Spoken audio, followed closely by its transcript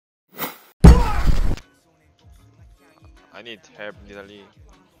I need help, Nidali.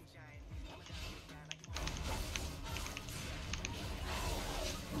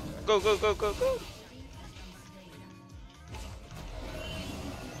 Go, go, go, go, go!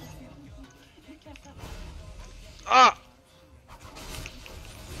 Ah!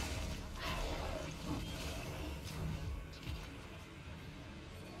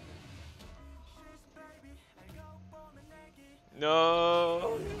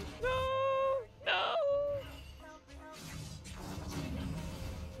 No! No! No!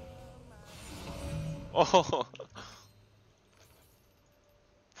 Oh!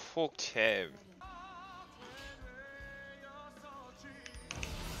 Fuck him.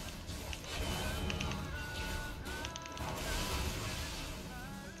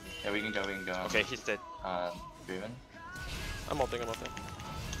 Yeah, we can go, we can go. Okay, he's dead. Draven. I'm ulting, I'm ulting.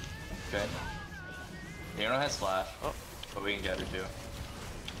 Good. Hero has flash. Oh. But we can get her too.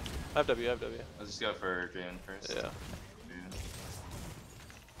 I have W, I have W. Let's just go for Draven first. Yeah.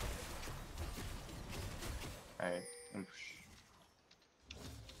 Alright.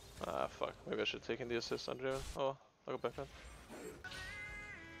 Ah, fuck. Maybe I should have taken the assist on Draven. Oh, I'll go back then.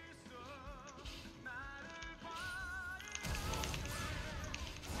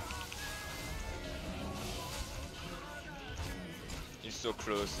 He's so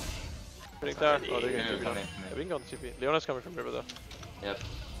close. Hitting there. Oh, they're gonna TP down. Yeah, we can go on the TP. Leona's coming from river though. Yep.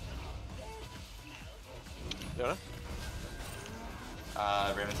 Leona?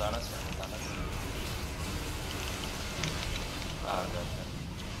 Raven's on us. Raven's on us. Oh, good.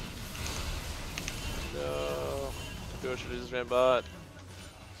 No. Duo should have just ran bot.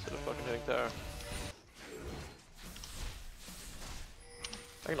 Instead of fucking hitting tower.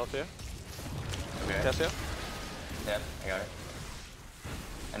 I can ult here. Okay. Cassio? Yep, I got it.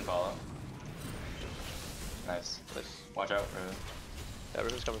 And follow. Nice. Nice. Watch out, Raven. Yeah,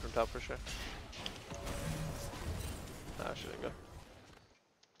 River's coming from top for sure. Nah, shouldn't go.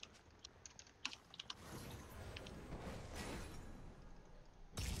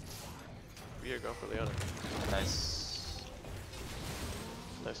 We are going for Leona. Nice.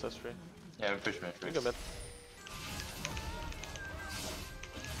 Nice, that's free. Yeah, we push mid We first. go mid.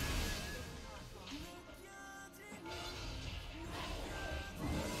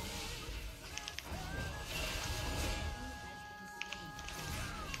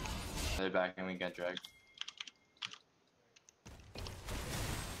 They're back and we get dragged.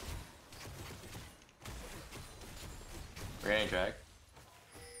 We're getting dragged.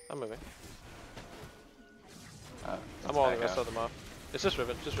 I'm moving. Oh, I'm all the rest of them off. It's just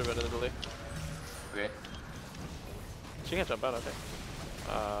Riven in the delay. Okay. She can't jump out, I think.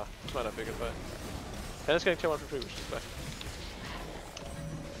 This might not be a good fight. Henna's getting 2-1 for free, which is back.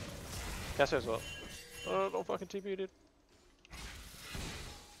 Cassio as well. Oh, don't fucking TP, dude.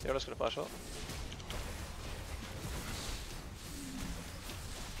 Yeah, I'm just gonna flash out.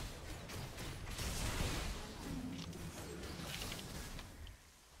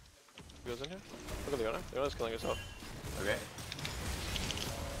 Goes in here. Look at Leona. Leona's killing herself. Okay.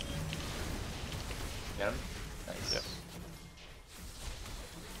 Get him? Nice. Yep.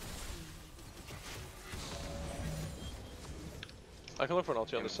 I can look for an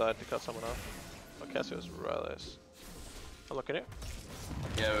ulti on the side to cut someone off. Oh, Cassio's really nice. I'm looking here.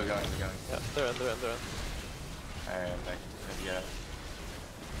 Yeah, we're going. Yeah, they're in. Alright, I'm back. Yeah.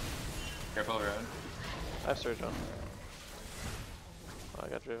 Careful, Rowan. I have Surge on. Oh, I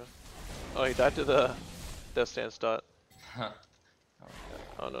got driven. Oh, he died to the death stance dot.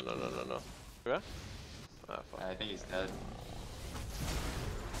 Oh, no. Yeah? Ah, fuck. I think he's dead.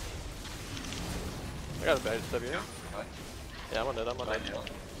 I got a bad W. What? Yeah, I'm on it.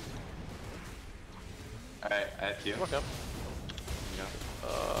 Alright, I have two. Come on, come. Go.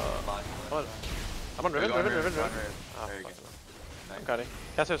 I'm on Riven. Riven. Ah, Very fuck. good. I'm cutting.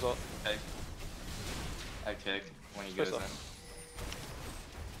 Cassio's ult. I kick when he Space goes in. off.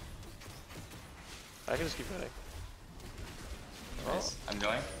 I can just keep hitting. Nice. I'm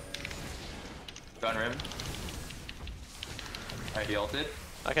going. Gun rim. Alright, he ulted.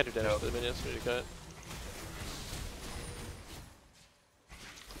 I can't do damage to the minions. We need to cut it.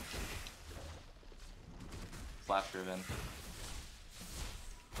 Flash driven.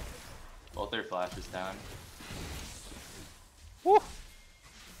 Both their flashes down. Woo!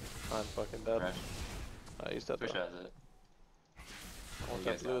 I'm fucking dead. Fresh. He's dead Push though. has it. I want You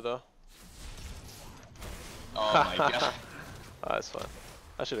that guys blue got though. Oh my god. Ah, it's fine.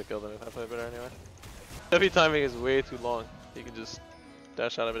 I should have killed him if I played better anyway. Every timing is way too long. You can just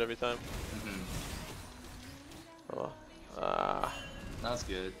dash out of it every time. Oh. Ah. That's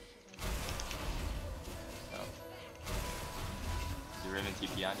good. Oh. Is Raven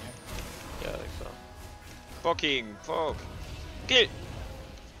TP on you? Yeah, I think so. Fucking fuck. Kill.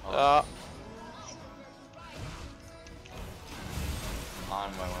 Oh.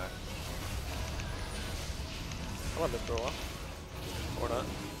 On my way. I want to throw off. Or not.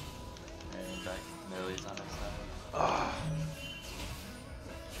 And like Millie's on his side. Ah.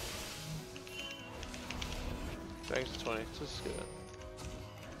 Thanks to 20. This is good.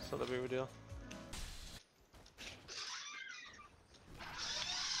 It's not that big of a deal.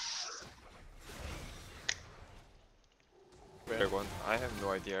 Third one. I have no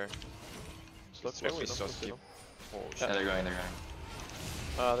idea. Just look, It's oh, wait, no, so don't see skip. them. Oh Yeah, shit. they're going, they're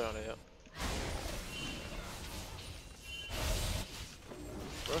going. They're on it, yeah.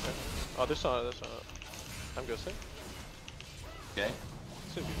 We're okay. Oh, they're on it, I'm guessing. Okay.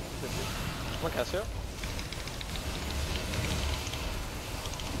 Should be 50. Come on, Cassio.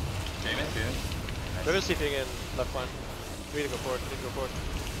 Draven, Draven. Nice. Riven's TPing in left line. We need to go forward, we need to go forward.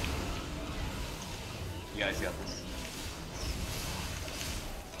 You guys got this.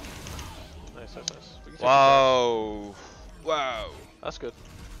 Nice, nice, nice. We can take Wow. Wow. it. That's good.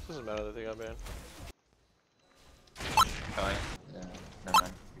 Doesn't matter that they got banned. Going. Yeah, never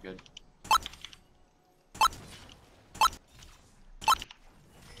mind. You're good.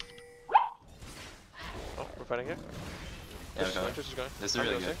 Oh, we're fighting here? Yeah, we're going. Just is going. This is I'm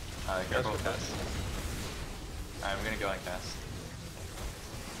really gonna good. say. Careful That's with good. cast. Alright, I'm gonna go on cast.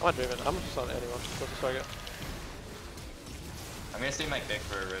 I'm on Draven. I'm just on anyone. Closest target. I'm gonna save my kick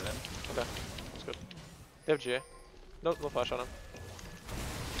for a Riven. Okay. That's good. They have GA. No flash on him.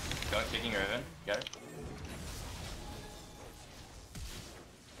 Going, kicking Riven. Got it.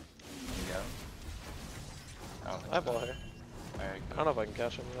 There you go. I have ball here. Alright, I don't know if I can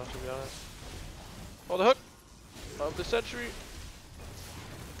catch him enough, to be honest. Oh, the hook! Of the century!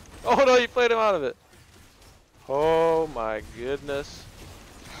 Oh no, you played him out of it! Oh my goodness.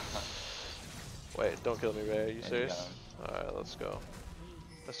 Wait, don't kill me, Ray. Are you And you serious? got Alright, let's go.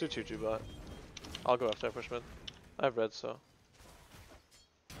 Let's do 2-2 bot. I'll go after I push mid. I have red, so.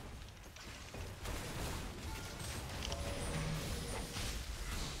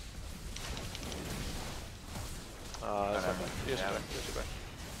 That's not bad. You're Yeah. back. You're back.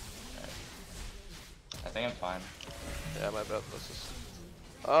 I think I'm fine. Yeah, my bad. This is.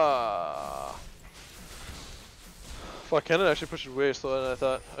 Fuck, Kennen actually pushed it way slower than I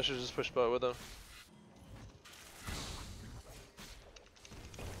thought. I should just push bot with him.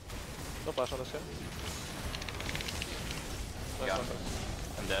 No flash on this guy. Nice, Got nice, him.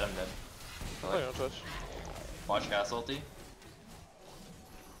 nice. I'm dead, I'm dead. Oh, you're on Twitch. Watch cast ulti.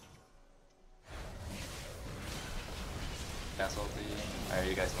 Cast ulti. Alright,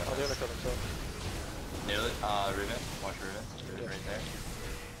 you guys went. Oh, they're gonna kill themselves. Nearly. Riven. Watch Riven. Riven Yeah. right there.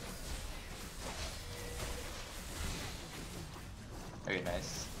 Okay,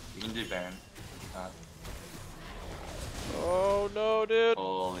 nice. You can do Baron. Oh no, dude!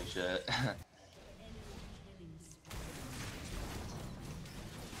 Holy shit.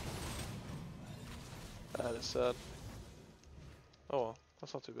 That is sad. Oh well,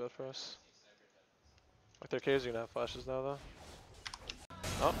 that's not too bad for us. Like their K's are gonna have flashes now though.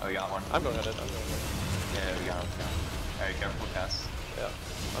 Oh, Oh, we got one. I'm going at it, I'm going at it. Yeah, we got him. Alright, careful cast. Yeah,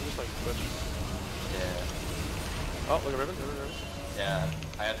 I'm just like Twitch. Yeah. Oh, look at Riven, Riven. Yeah.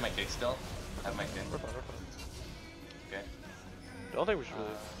 I have my kick still. I have my kick. We're fine, we're fine. Okay. I don't think we should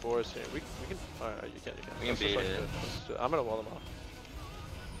really force here. We can. Alright, you can. We can beat it. I'm gonna wall them off.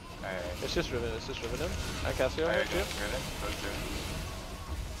 Alright. It's just Riven him. And Cassio Alright, here go. too. Riven. Go through.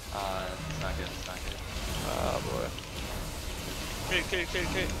 It's not good. It's not good. Ah boy.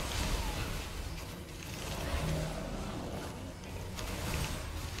 Kill.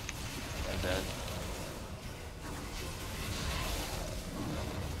 I'm dead.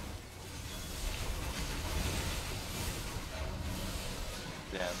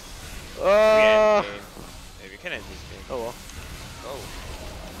 Damn. We end game. Yeah, we can end this game. Oh well. Oh.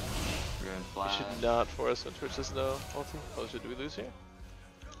 Riven We flash. should not force when Twitch says no ulti. Oh shit, do we lose here?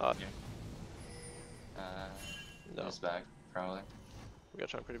 Yeah. No. Just back, probably. We got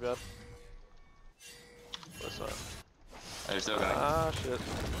Chunk pretty bad. But it's not. Oh, they're still going. Ah shit.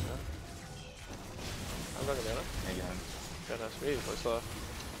 I'm going to mana. Again. Goodness, we need to play slow.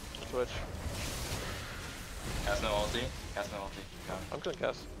 Twitch. Cast no ulti. Cast no ulti. Go. I'm killing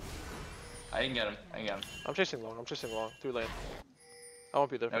Cass. I didn't get him. I'm chasing long. Through lane. I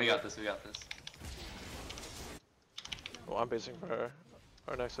won't be there. No, we got this. We got this. Well, I'm basing for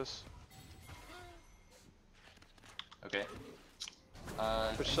our Nexus. Okay.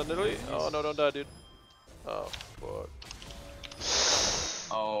 Which is literally. Oh no, don't die, dude. Oh fuck.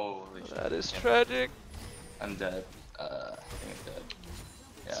 Holy shit. That is Yeah. tragic. I'm dead. I think I'm dead.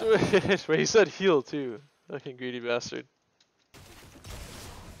 Yeah. So, wait, he said heal too. Fucking greedy bastard.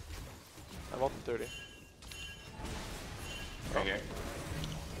 I'm up to 30. Right here.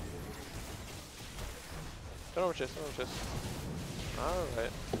 Don't over chase, don't over chase.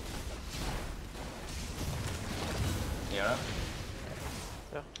 Alright. Fiona?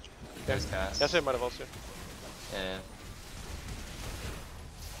 Yeah. There's cast. Yes, I might have also. Yeah.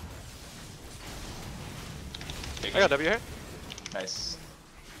 I got W here. Nice.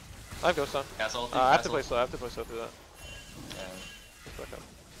 I have Ghost on. Castle. I have to play slow, I have to play slow through that. Yeah. Back up.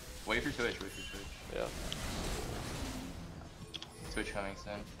 Wait for Twitch, wait for Twitch. Yeah. Twitch coming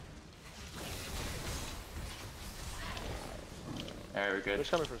soon. Alright, we're good.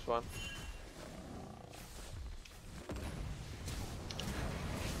 Twitch coming from spawn.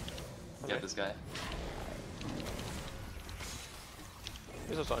 Get this guy.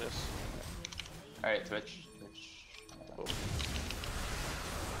 He's no Sonya's. Alright, Twitch. Twitch. Oh.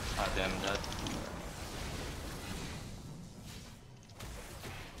 Ah, damn, I'm dead.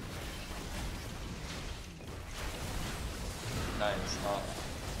 Nice. Oh,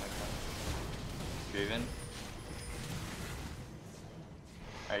 okay. Draven.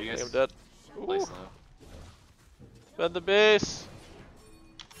 Alright, you I think guys I'm dead. play Ooh. slow. Bend the base!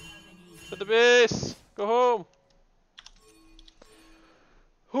 Bend the base! Go home!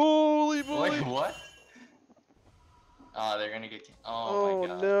 Holy moly! Wait, what? Ah, they're gonna get. Oh My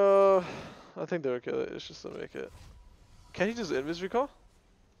god. no! I think they'll kill it, it's just to make it. Can he just invis recall?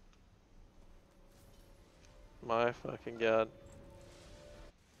 My fucking god.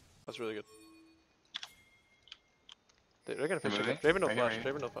 That's really good. They're gonna fish moving? it. Draven no Right here, flash, right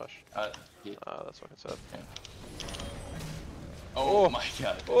here. Draven no flash. Yeah. Ah, that's fucking sad. Oh, Oh. my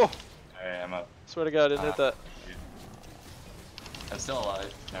god. Oh! Alright, I'm up. Swear to god, I didn't hit that. I'm still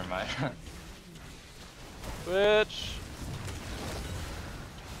alive. Never mind. Twitch!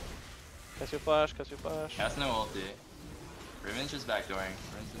 Cast your flash, cast your flash. Cast no ulti. Riven's just backdooring.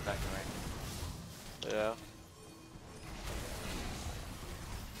 Riven's just backdooring. Yeah.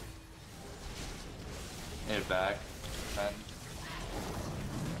 Hit it back. Man.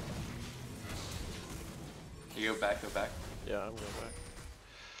 You go back, go back. Yeah, I'm going back.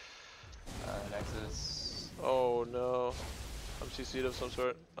 Nexus. Oh no. I'm CC'd of some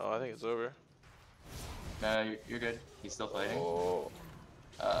sort. Oh, I think it's over. No, you're good. He's still fighting. Oh.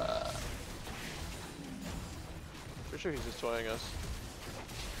 Pretty sure he's just toying us.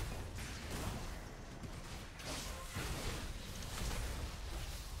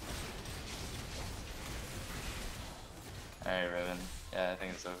 Alright, Riven. Yeah, I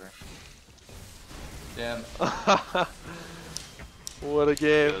think it's over. Damn. What a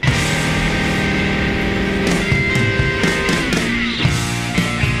game. Good.